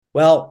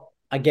Well,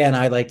 again,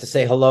 I'd like to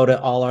say hello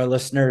to all our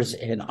listeners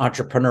in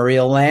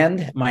entrepreneurial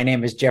land. My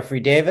name is Jeffrey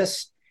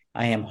Davis.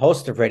 I am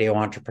host of Radio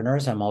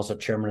Entrepreneurs. I'm also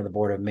chairman of the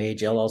board of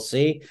Mage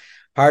LLC.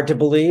 Hard to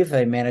believe,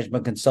 a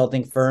management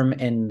consulting firm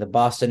in the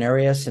Boston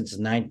area since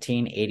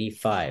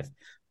 1985.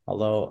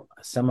 Although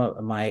some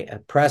of my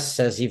press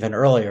says even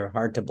earlier,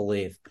 hard to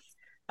believe.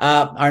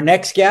 Our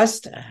next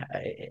guest,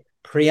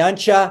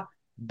 Priyansha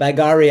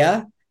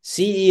Bagaria,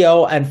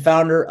 CEO and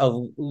founder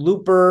of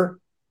Loopr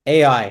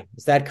AI.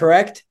 Is that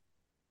correct?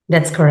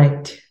 That's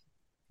correct.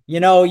 You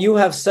know, you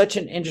have such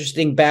an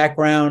interesting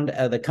background.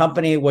 The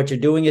company, what you're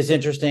doing is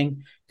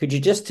interesting. Could you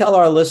just tell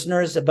our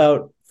listeners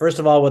about, first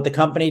of all, what the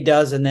company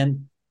does, and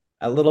then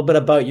a little bit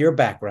about your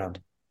background?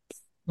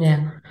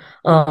 Yeah.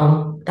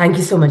 Thank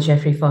you so much,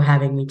 Jeffrey, for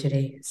having me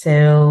today.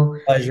 So,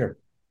 Pleasure.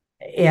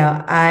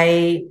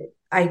 yeah,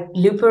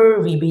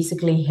 Looper, we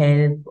basically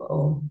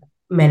help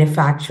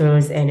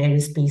manufacturers and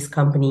aerospace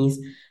companies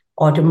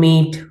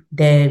automate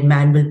their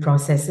manual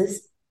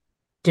processes,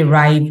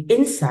 derive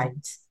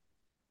insights,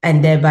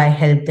 and thereby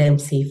help them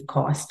save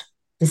cost.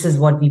 This is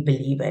what we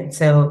believe in.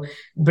 So,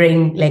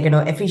 bring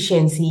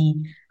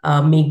efficiency,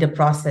 make the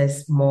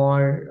process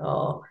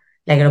more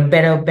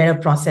better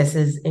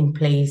processes in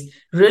place,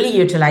 really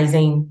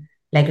utilizing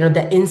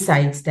the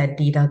insights that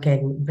data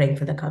can bring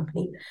for the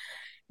company.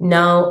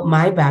 Now,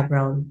 my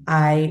background,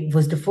 I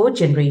was the fourth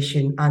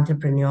generation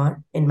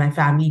entrepreneur in my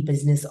family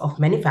business of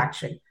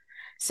manufacturing.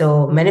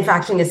 So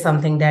manufacturing is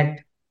something that,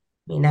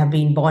 I've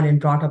been born and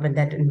brought up in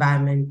that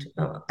environment,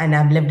 and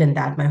I've lived in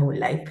that my whole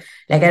life.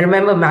 Like I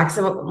remember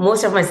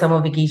most of my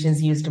summer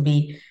vacations used to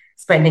be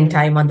spending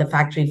time on the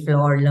factory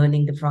floor,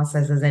 learning the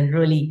processes and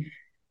really,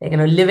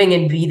 living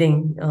and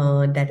breathing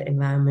that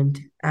environment.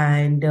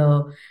 And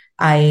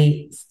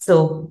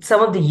so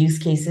some of the use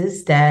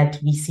cases that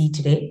we see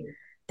today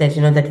that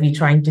we're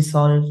trying to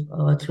solve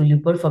through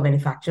Looper for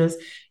manufacturers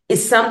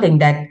is something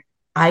that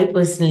I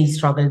personally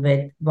struggled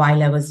with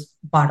while I was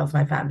part of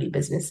my family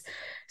business.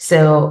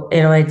 So,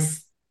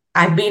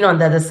 I've been on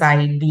the other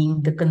side,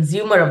 being the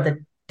consumer of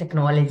the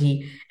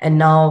technology. And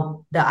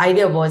now the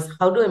idea was,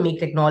 how do I make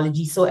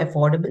technology so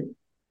affordable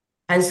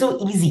and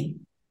so easy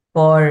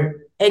for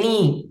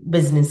any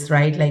business,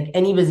 right? Like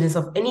any business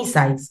of any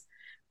size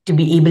to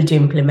be able to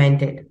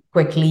implement it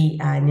quickly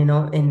and,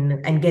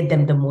 and get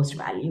them the most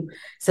value.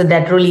 So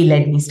that really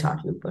led me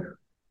start Looper.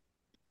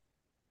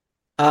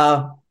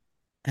 Uh,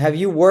 have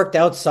you worked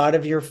outside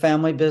of your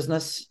family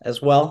business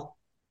as well?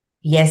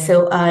 Yes,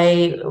 so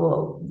I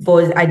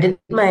did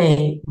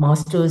my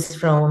master's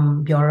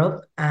from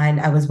Europe,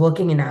 and I was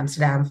working in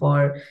Amsterdam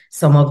for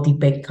some of the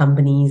big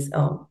companies,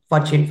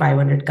 Fortune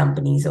 500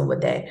 companies over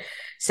there.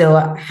 So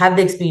I have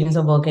the experience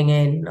of working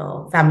in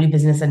family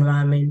business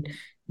environment,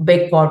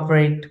 big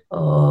corporate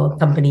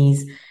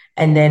companies,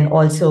 and then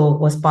also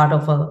was part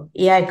of a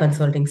AI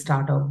consulting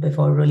startup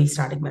before really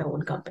starting my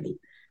own company.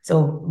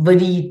 So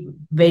very,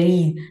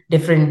 very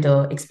different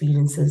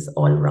experiences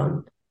all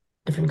around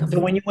different So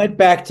companies. when you went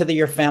back to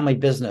your family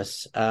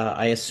business,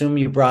 I assume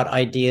you brought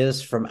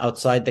ideas from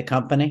outside the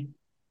company.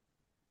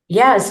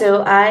 Yeah,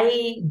 so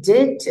I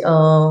did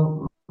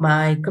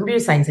my computer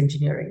science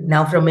engineering.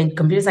 Now, from in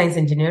computer science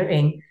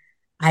engineering,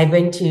 I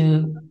went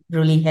to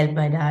really help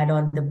my dad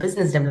on the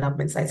business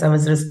development side. So I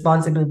was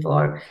responsible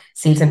for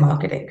sales and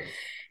marketing.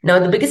 Now,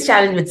 the biggest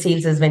challenge with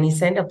sales is when you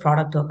send a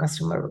product to a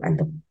customer and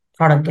the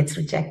product gets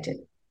rejected.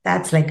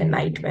 That's like a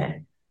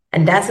nightmare.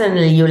 And that's when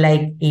you're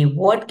like, hey,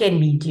 what can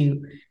we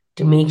do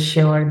to make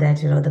sure that,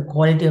 the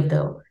quality of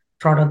the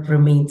product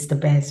remains the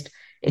best?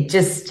 It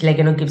just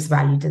gives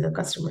value to the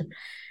customer.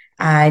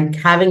 And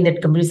having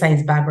that computer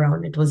science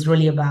background, it was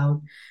really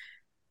about,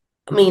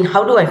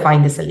 how do I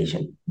find the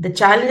solution? The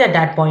challenge at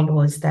that point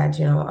was that,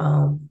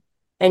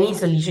 any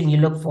solution you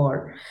look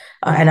for,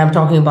 and I'm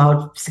talking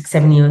about 6,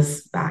 7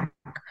 years back,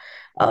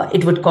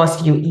 it would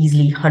cost you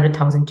easily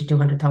 $100,000 to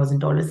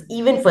 $200,000,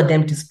 even for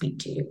them to speak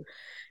to you.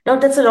 Now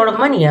that's a lot of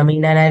money.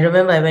 And I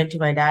remember I went to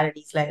my dad and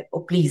he's like, "Oh,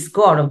 please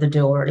go out of the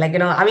door."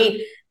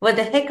 What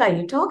the heck are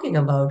you talking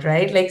about?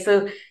 Right.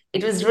 So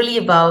it was really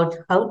about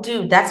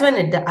that's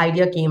when the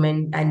idea came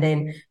in. And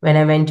then when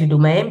I went to do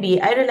my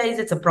MBA, I realized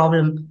it's a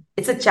problem.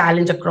 It's a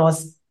challenge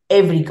across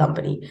every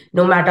company,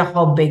 no matter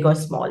how big or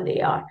small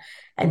they are.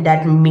 And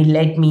that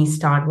let me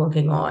start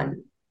working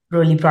on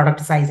really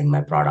productizing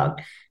my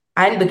product.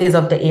 And because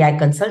of the AI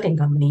consulting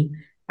company,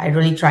 I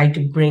really try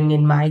to bring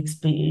in my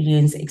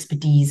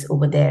expertise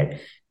over there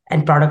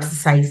and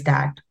productize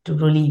that to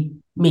really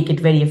make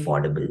it very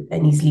affordable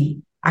and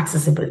easily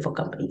accessible for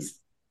companies.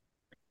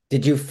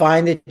 Did you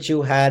find that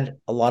you had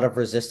a lot of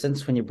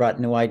resistance when you brought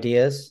new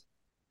ideas?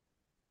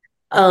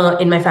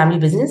 In my family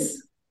business,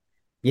 um,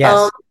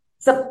 Yes.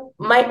 so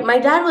my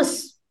dad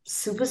was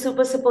super,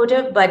 super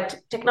supportive, but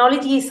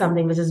technology is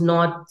something which is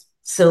not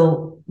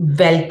so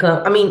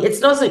welcome.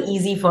 It's not so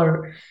easy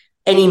for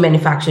any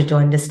manufacturer to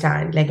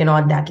understand,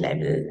 on that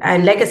level.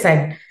 And like I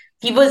said,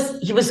 he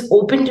was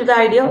open to the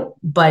idea,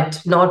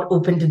 but not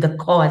open to the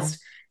cost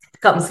that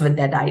comes with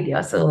that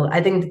idea. So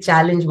I think the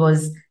challenge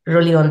was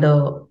really on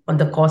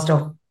the cost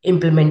of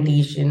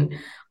implementation,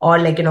 or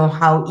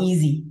how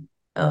easy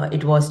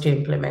it was to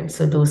implement.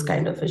 So those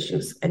kind of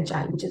issues and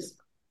challenges.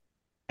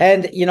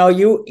 And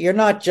you're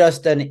not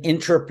just an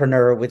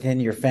entrepreneur within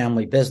your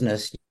family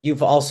business.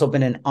 You've also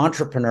been an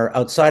entrepreneur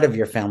outside of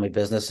your family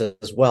business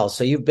as well.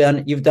 So you've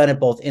done it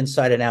both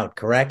inside and out,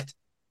 correct?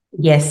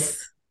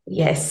 Yes,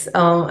 yes.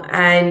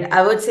 And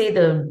I would say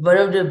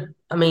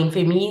for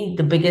me,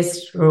 the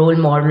biggest role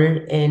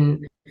model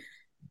in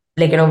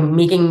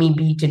making me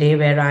be today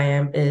where I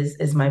am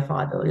is my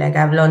father. Like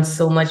I've learned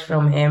so much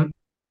from him.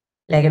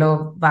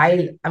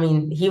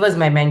 He was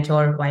my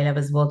mentor while I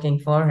was working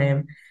for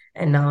him.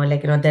 And now,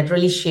 that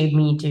really shaped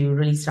me to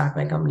really start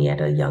my company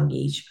at a young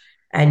age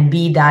and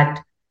be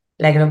that,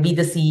 be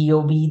the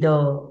CEO, be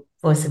the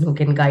person who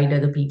can guide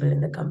other people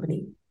in the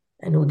company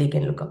and who they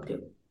can look up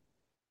to.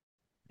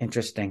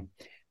 Interesting.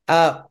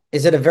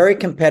 Is it a very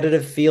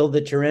competitive field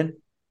that you're in?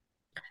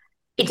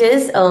 It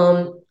is.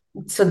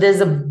 So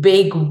there's a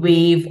big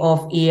wave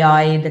of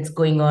AI that's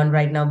going on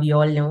right now. We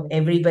all know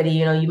everybody,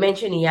 you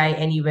mention AI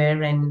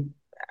anywhere, and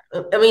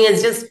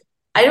it's just,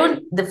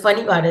 the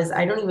funny part is,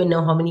 I don't even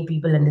know how many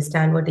people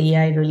understand what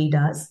AI really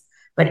does,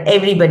 but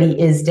everybody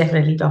is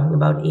definitely talking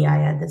about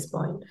AI at this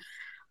point.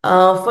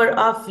 For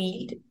our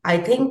field, I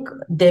think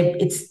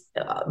that it's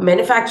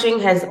manufacturing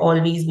has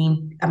always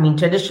been,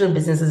 traditional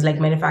businesses like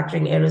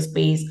manufacturing,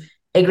 aerospace,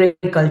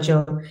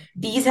 agriculture,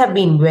 these have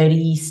been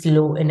very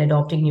slow in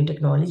adopting new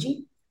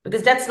technology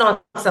because that's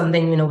not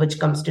something, which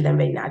comes to them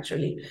very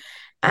naturally.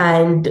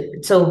 And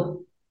so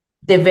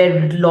there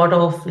were a lot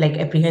of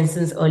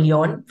apprehensions early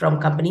on from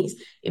companies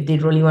if they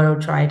really want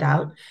to try it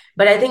out.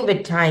 But I think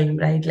with time,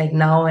 right, like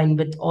now and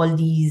with all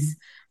these,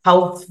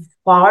 how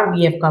far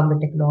we have come with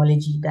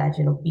technology that,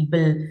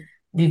 people,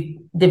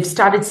 they've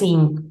started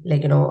seeing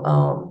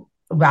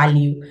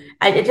value,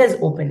 and it has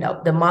opened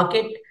up the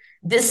market.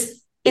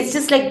 It's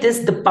just like this,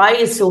 the pie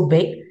is so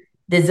big,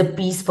 there's a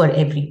piece for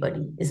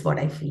everybody is what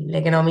I feel.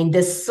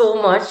 There's so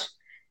much,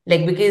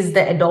 because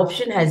the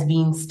adoption has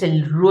been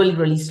still really,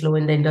 really slow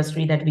in the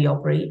industry that we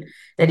operate,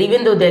 that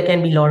even though there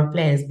can be a lot of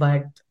players,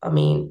 but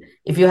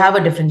if you have a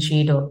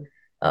differentiator,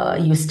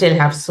 you still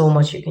have so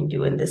much you can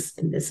do in this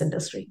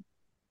industry.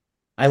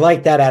 I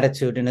like that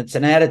attitude, and it's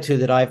an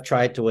attitude that I've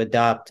tried to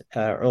adopt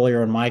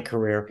earlier in my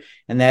career,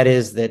 and that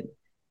is that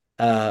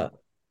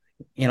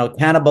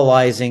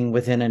cannibalizing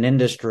within an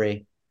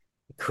industry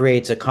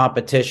creates a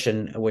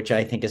competition, which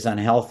I think is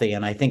unhealthy,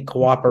 and I think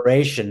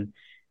cooperation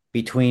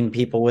between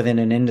people within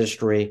an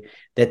industry,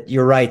 that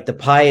you're right, the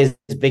pie is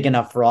big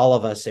enough for all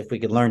of us if we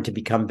could learn to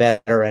become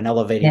better and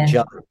elevate each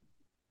other.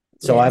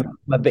 So yeah.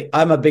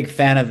 I'm a big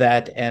fan of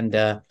that,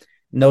 and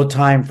no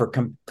time for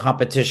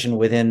competition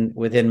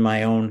within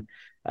my own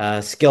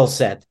skill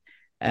set,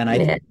 and I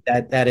think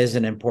that is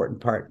an important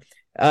part.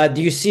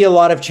 Do you see a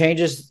lot of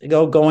changes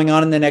going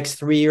on in the next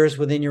 3 years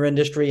within your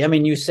industry? I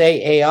mean, you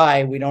say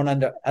AI, we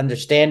don't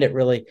understand it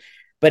really,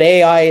 but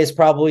AI is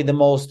probably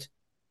is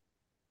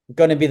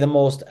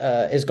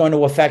going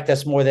to affect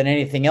us more than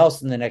anything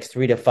else in the next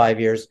 3 to 5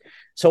 years.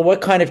 So what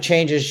kind of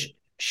changes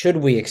should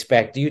we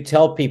expect? Do you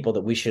tell people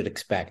that we should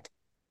expect?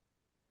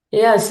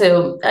 Yeah,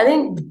 so I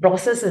think the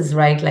process is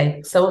right.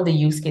 Like some of the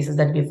use cases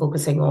that we're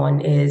focusing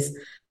on is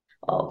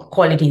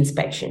quality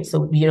inspection.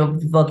 So,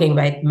 working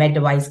with med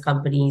device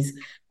companies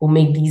who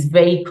make these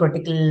very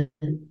critical,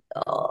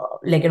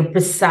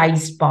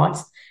 precise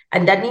parts,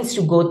 and that needs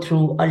to go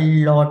through a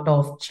lot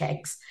of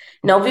checks.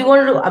 Now, we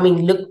want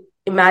to,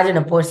 imagine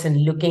a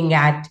person looking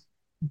at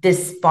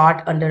this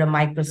part under a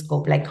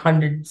microscope, like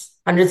hundreds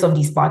of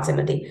these parts in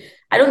a day.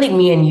 I don't think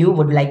me and you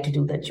would like to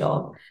do that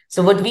job.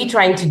 So what we're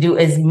trying to do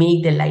is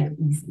make their life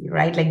easy,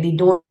 right? Like they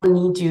don't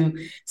need to.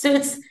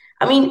 So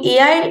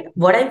AI,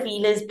 what I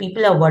feel is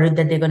people are worried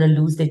that they're going to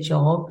lose their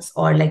jobs,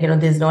 or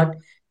there's not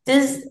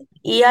this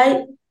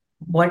AI.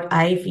 What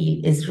I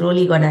feel is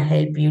really going to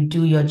help you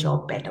do your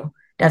job better.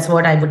 That's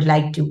what I would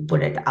like to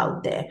put it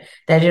out there.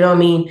 That,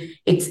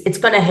 it's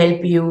going to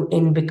help you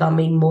in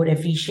becoming more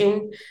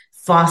efficient,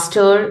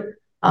 faster,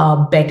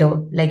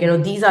 better.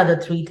 These are the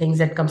three things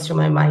that comes to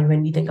my mind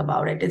when we think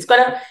about it. It's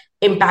going to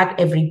impact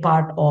every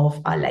part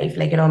of our life.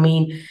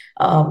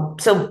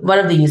 So one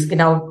of the use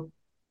now,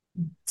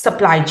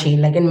 supply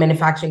chain, like in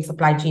manufacturing,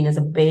 supply chain is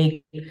a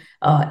big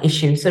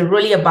issue. So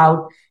really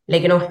about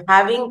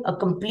having a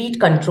complete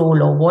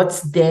control of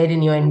what's there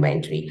in your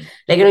inventory.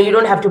 You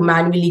don't have to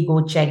manually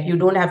go check. You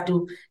don't have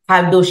to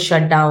have those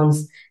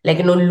shutdowns,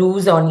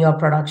 lose on your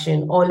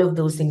production, all of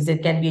those things.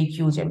 It can be a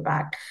huge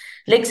impact.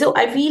 So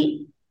I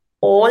feel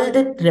all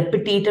the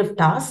repetitive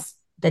tasks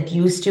that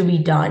used to be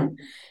done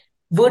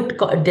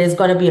there's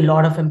going to be a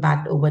lot of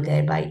impact over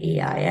there by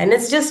AI. And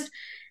it's just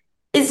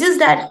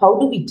that how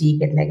do we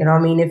take it?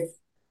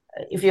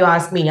 If you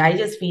ask me, I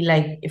just feel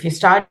like if you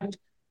start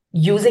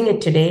using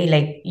it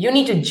today, you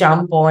need to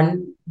jump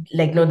on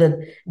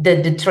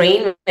the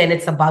train when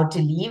it's about to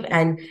leave,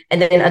 and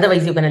then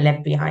otherwise you're going to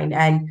left behind.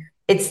 And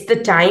it's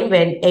the time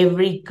when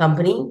every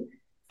company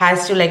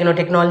has to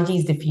technology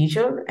is the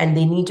future, and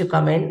they need to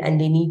come in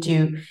and they need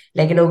to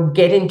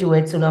get into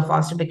it sooner or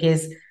faster,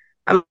 because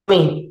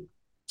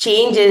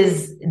change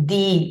is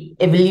the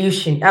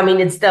evolution. I mean,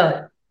 it's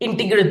the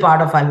integral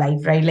part of our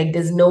life, right? Like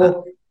there's Uh,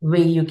 no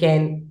way you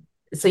can,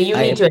 so you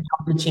need I to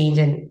adopt the change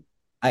and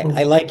I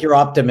move. like your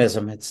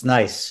optimism. It's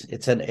nice.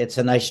 It's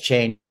a nice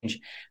change.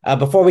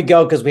 Before we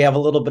go, because we have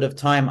a little bit of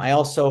time, I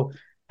also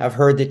have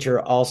heard that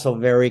you're also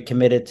very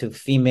committed to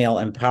female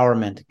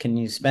empowerment. Can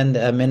you spend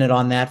a minute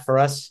on that for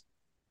us?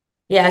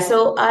 Yeah,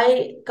 so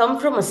I come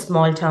from a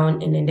small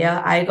town in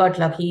India. I got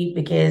lucky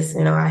because,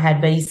 I had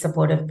very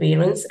supportive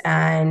parents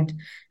and,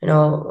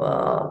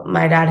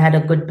 my dad had a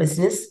good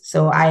business.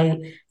 So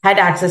I had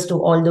access to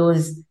all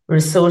those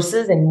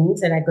resources and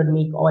needs, and I could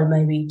make all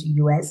my way to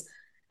US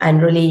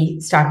and really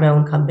start my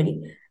own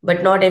company.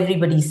 But not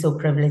everybody is so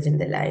privileged in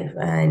their life.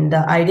 And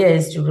the idea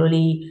is to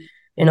really,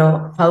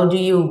 how do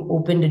you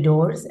open the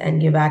doors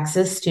and give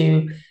access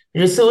to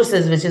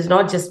resources, which is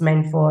not just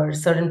meant for a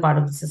certain part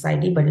of the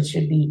society, but it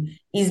should be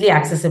easily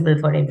accessible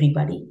for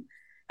everybody.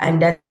 And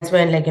that's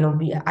when,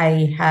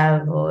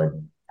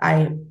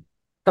 I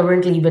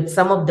currently, with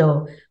some of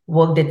the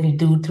work that we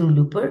do through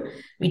Loopr,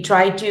 we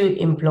try to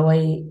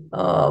employ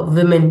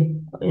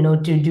women,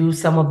 to do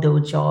some of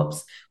those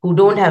jobs who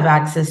don't have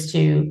access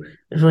to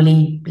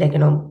really,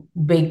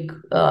 big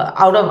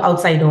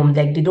outside home,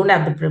 like they don't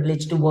have the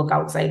privilege to work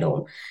outside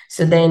home.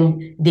 So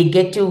then they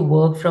get to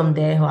work from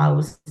their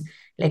house,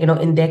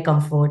 in their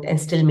comfort and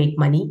still make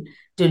money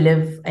to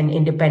live an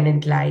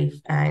independent life.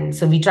 And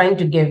so we're trying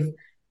to give,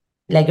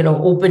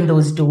 open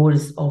those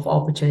doors of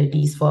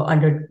opportunities for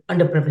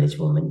underprivileged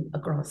women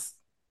across.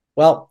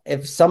 Well,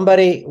 if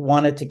somebody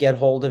wanted to get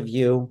hold of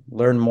you,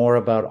 learn more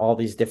about all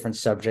these different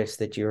subjects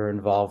that you're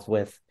involved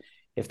with,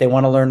 if they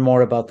want to learn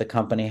more about the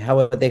company, how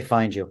would they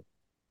find you?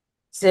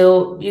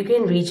 So you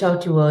can reach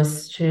out to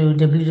us through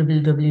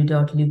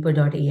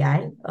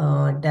www.looper.ai.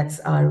 That's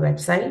our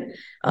website.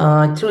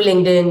 Through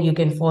LinkedIn, you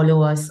can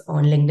follow us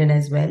on LinkedIn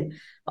as well.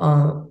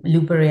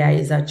 Looper AI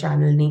is our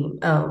channel name,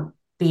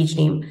 page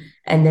name,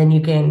 and then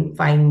you can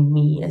find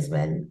me as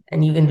well,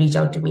 and you can reach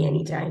out to me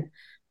anytime.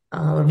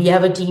 We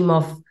have a team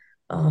of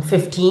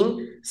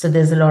 15, so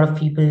there's a lot of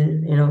people,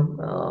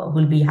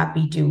 who'll be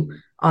happy to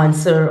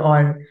answer,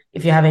 or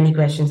if you have any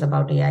questions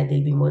about AI,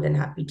 they'll be more than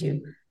happy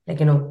to,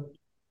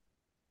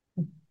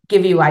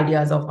 give you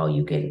ideas of how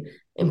you can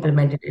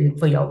implement it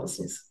for your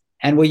business.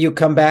 And will you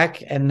come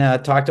back and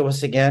talk to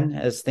us again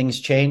as things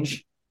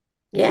change?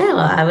 Yeah,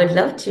 I would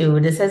love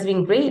to. This has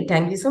been great.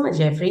 Thank you so much,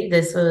 Jeffrey.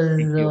 This was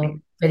Thank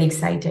you. very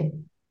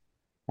exciting.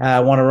 I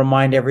want to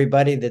remind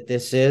everybody that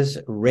this is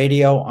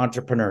Radio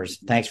Entrepreneurs.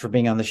 Thanks for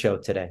being on the show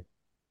today.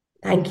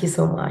 Thank you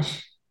so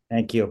much.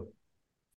 Thank you.